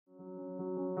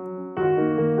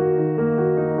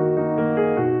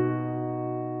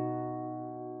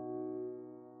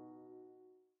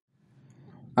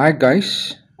Hi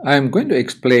guys, I'm going to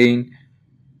explain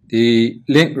the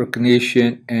link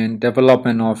recognition and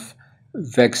development of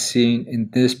vaccine in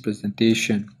this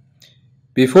presentation.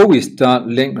 Before we start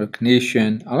link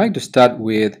recognition, I'd like to start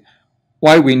with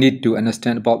why we need to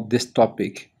understand about this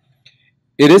topic.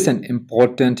 It is an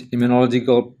important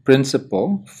immunological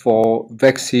principle for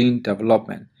vaccine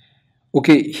development.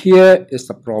 Okay, here is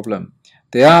the problem.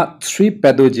 There are three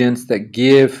pathogens that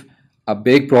give a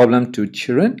big problem to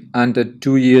children under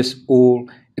 2 years old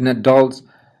and adults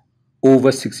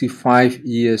over 65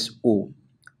 years old.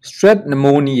 Strep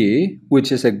pneumoniae,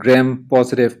 which is a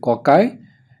gram-positive cocci,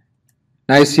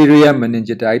 Neisseria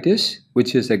meningitis,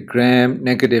 which is a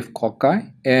gram-negative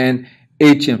cocci, and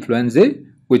H. influenzae,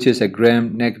 which is a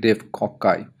gram-negative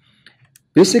cocci.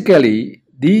 Basically,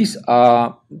 these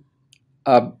are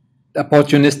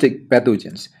opportunistic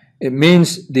pathogens. It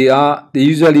means they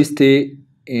usually stay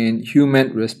in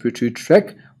human respiratory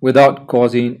tract without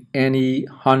causing any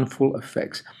harmful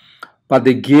effects. But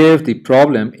they give the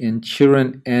problem in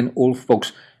children and old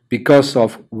folks because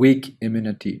of weak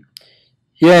immunity.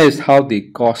 Here is how they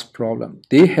cause problem.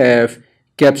 They have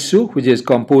capsule, which is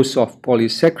composed of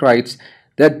polysaccharides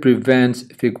that prevents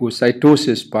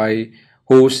phagocytosis by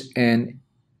host, and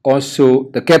also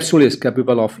the capsule is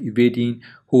capable of evading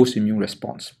host immune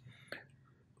response.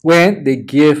 When they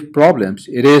give problems,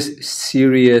 it is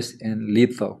serious and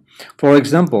lethal. For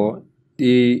example,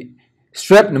 the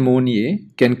strep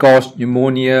pneumoniae can cause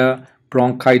pneumonia,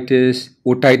 bronchitis,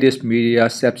 otitis media,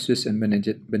 sepsis, and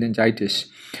meningitis.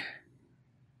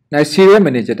 Neisseria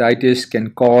meningitis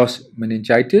can cause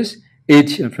meningitis.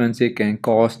 H. influenzae can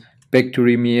cause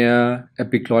bacteremia,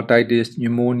 epiglottitis,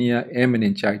 pneumonia, and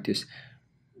meningitis.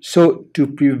 So to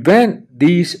prevent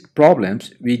these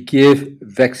problems, we give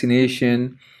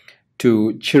vaccination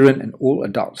to children and old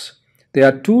adults. There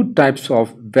are two types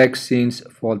of vaccines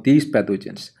for these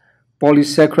pathogens: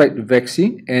 polysaccharide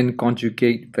vaccine and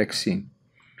conjugate vaccine.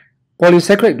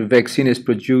 Polysaccharide vaccine is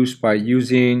produced by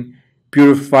using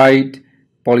purified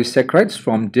polysaccharides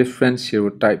from different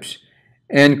serotypes,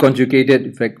 and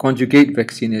conjugate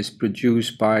vaccine is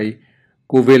produced by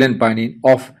covalent binding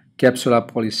of capsular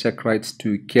polysaccharides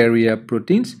to carrier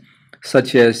proteins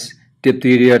such as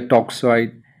diphtheria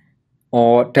toxoid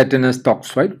or tetanus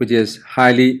toxoid, which is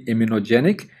highly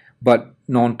immunogenic but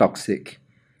non-toxic.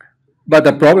 But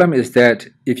the problem is that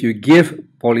if you give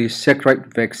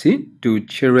polysaccharide vaccine to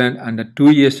children under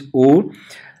 2 years old,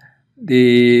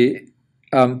 the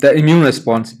immune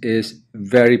response is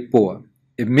very poor.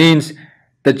 It means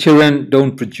the children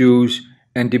don't produce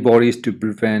antibodies to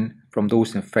prevent from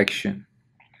those infections.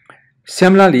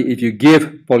 Similarly, if you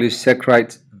give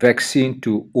polysaccharide vaccine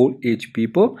to old age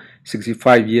people,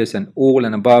 65 years and old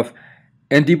and above,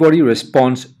 antibody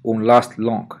response won't last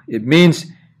long. It means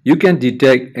you can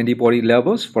detect antibody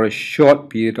levels for a short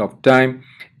period of time,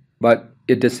 but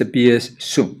it disappears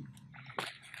soon.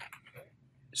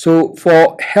 So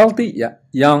for healthy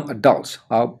young adults,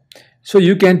 so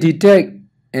you can detect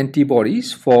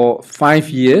antibodies for 5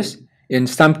 years in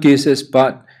some cases,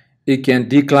 but it can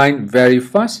decline very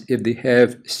fast if they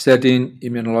have certain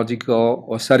immunological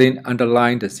or certain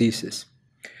underlying diseases.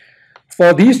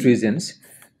 For these reasons,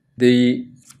 the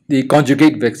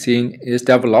conjugate vaccine is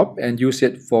developed and used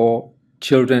it for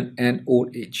children and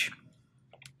old age.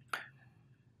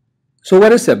 So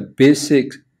what is the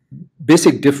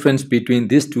basic difference between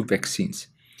these two vaccines?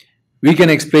 We can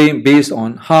explain based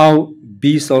on how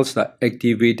B cells are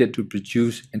activated to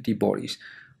produce antibodies.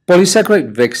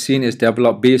 Polysaccharide vaccine is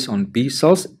developed based on B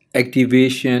cells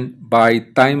activation by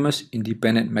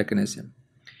thymus-independent mechanism.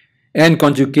 And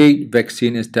conjugate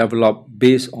vaccine is developed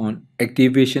based on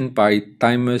activation by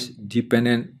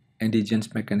thymus-dependent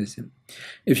antigens mechanism.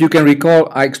 If you can recall,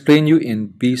 I explained you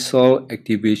in B cell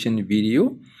activation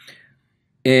video.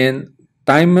 In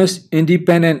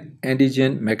thymus-independent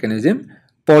antigen mechanism,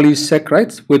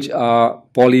 polysaccharides, which are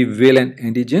polyvalent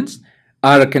antigens,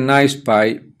 are recognized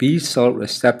by B cell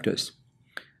receptors.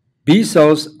 B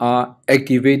cells are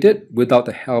activated without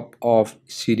the help of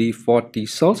CD4 T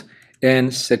cells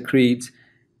and secrete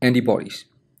antibodies.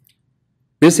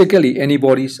 Basically,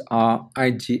 antibodies are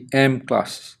IgM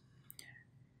classes.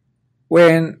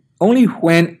 Only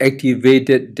when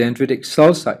activated dendritic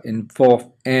cells are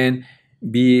involved and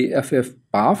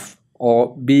BFF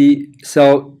or B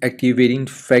cell activating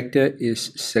factor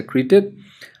is secreted,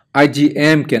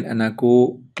 IgM can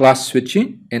undergo class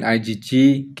switching and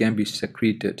IgG can be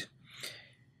secreted.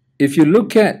 If you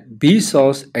look at B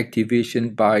cells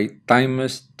activation by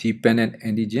thymus-dependent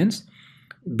antigens,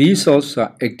 B cells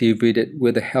are activated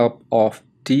with the help of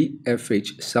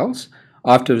TFH cells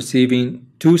after receiving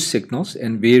two signals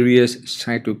and various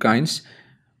cytokines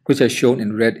which are shown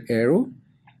in red arrow,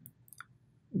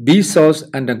 B cells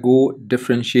undergo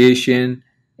differentiation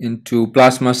into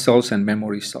plasma cells and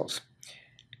memory cells.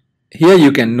 Here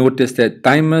you can notice that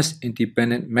thymus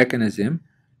independent mechanism,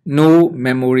 no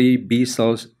memory B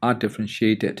cells are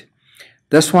differentiated.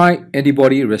 That's why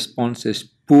antibody response is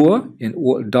poor in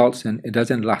old adults and it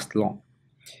doesn't last long,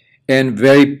 and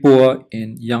very poor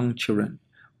in young children.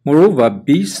 Moreover,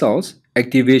 B cells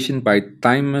activation by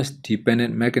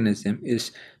thymus-dependent mechanism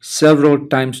is several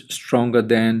times stronger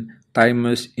than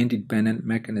thymus-independent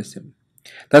mechanism.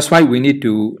 That's why we need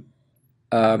to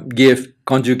give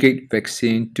conjugate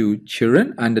vaccine to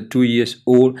children under 2 years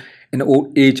old and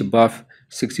old age above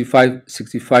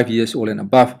 65 years old and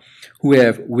above who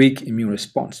have weak immune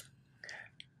response.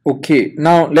 Okay,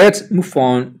 now let's move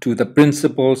on to the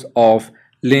principles of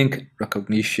link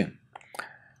recognition.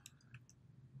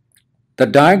 The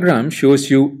diagram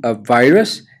shows you a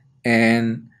virus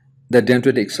and the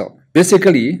dendritic cell.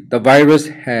 Basically, the virus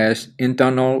has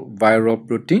internal viral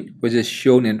protein, which is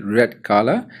shown in red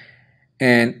color,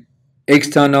 and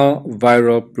external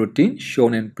viral protein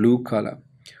shown in blue color.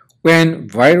 When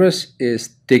virus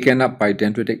is taken up by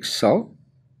dendritic cell,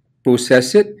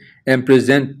 process it and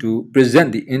present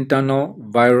the internal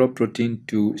viral protein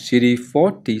to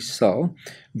CD4 T cell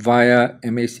via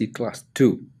MHC class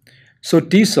II. So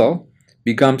T cell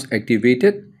becomes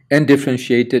activated and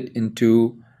differentiated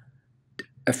into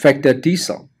effector T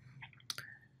cell.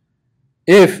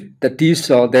 If the T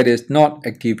cell that is not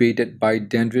activated by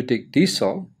dendritic T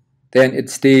cell, then it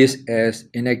stays as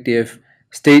inactive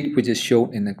state, which is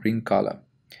shown in the green color.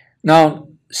 Now,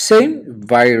 the same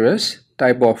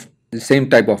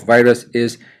type of virus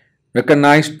is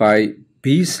recognized by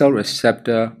B cell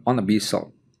receptor on the B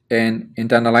cell and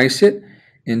internalize it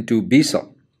into B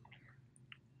cell.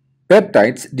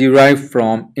 Peptides derived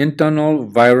from internal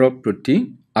viral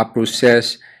protein are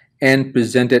processed and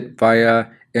presented via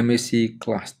MHC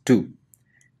class II.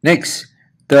 Next,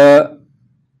 the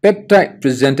peptide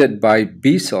presented by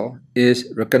B cell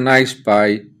is recognized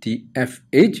by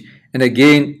TFH, and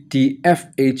again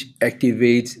TFH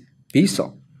activates B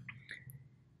cell.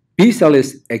 B cell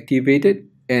is activated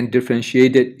and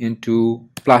differentiated into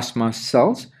plasma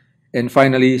cells and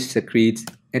finally secretes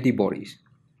antibodies.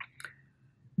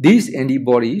 These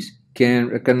antibodies can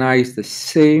recognize the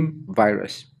same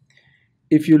virus.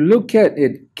 If you look at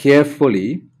it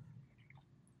carefully,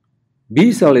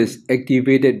 B cell is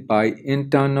activated by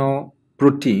internal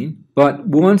protein, but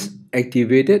once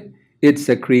activated, it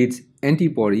secretes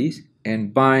antibodies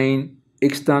and bind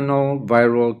external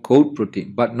viral coat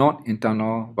protein, but not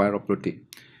internal viral protein.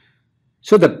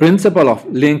 So the principle of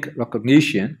link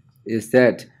recognition is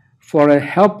that for a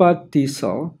helper T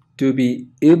cell to be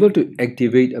able to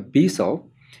activate a B cell,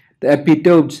 the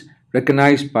epitopes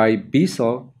recognized by B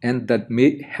cell and that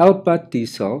helper T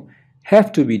cell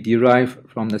have to be derived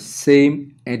from the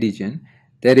same antigen,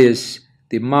 that is,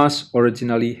 they must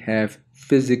originally have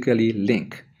physically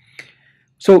linked.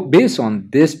 So based on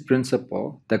this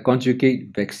principle, the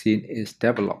conjugate vaccine is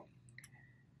developed.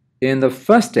 In the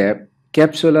first step,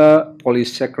 capsular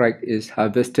polysaccharide is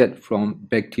harvested from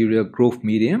bacterial growth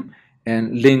medium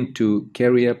and linked to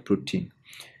carrier protein.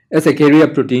 As a carrier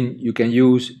protein, you can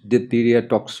use diphtheria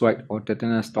toxoid or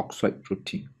tetanus toxoid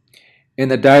protein. In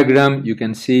the diagram, you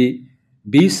can see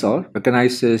B cell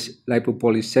recognizes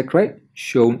lipopolysaccharide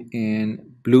shown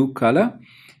in blue color,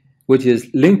 which is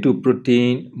linked to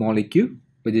protein molecule,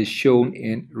 which is shown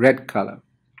in red color.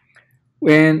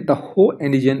 When the whole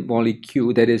antigen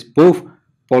molecule, that is both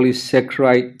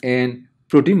polysaccharide and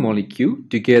protein molecule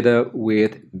together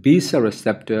with B cell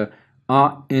receptor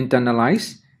are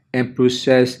internalized and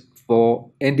processed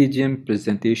for antigen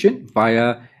presentation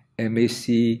via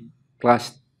MHC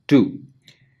class II.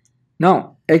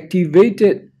 Now,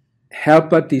 activated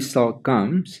helper T cell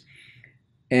comes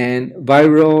and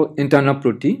viral internal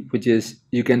protein, which is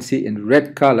you can see in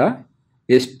red color,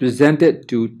 is presented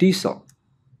to T cell.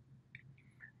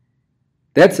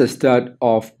 That's the start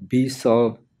of B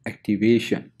cell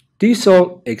activation. T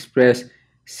cell express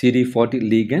CD40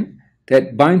 ligand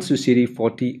that binds to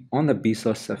CD40 on the B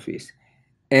cell surface,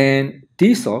 and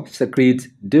T cell secretes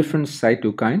different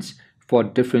cytokines for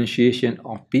differentiation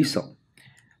of B cell.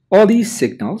 All these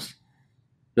signals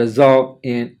result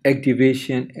in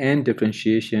activation and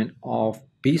differentiation of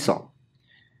B cell.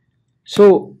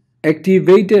 So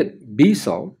activated B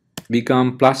cell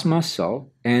become plasma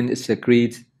cell and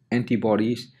secretes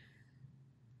antibodies.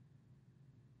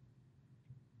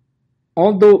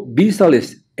 Although B cell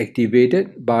is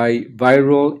activated by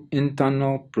viral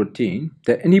internal protein,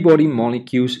 the antibody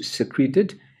molecules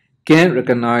secreted can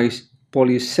recognize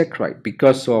polysaccharide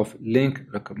because of link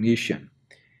recognition.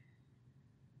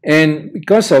 And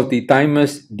because of the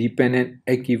thymus dependent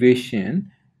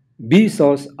activation, B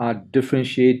cells are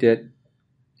differentiated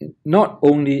not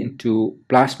only into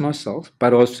plasma cells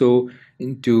but also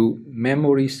into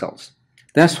memory cells.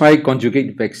 That's why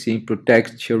conjugate vaccine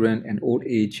protects children and old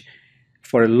age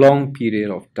for a long period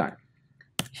of time.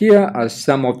 Here are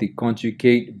some of the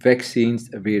conjugate vaccines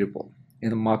available in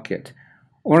the market.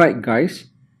 Alright guys,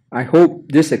 I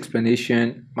hope this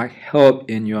explanation might help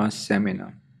in your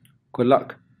seminar. Good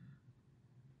luck.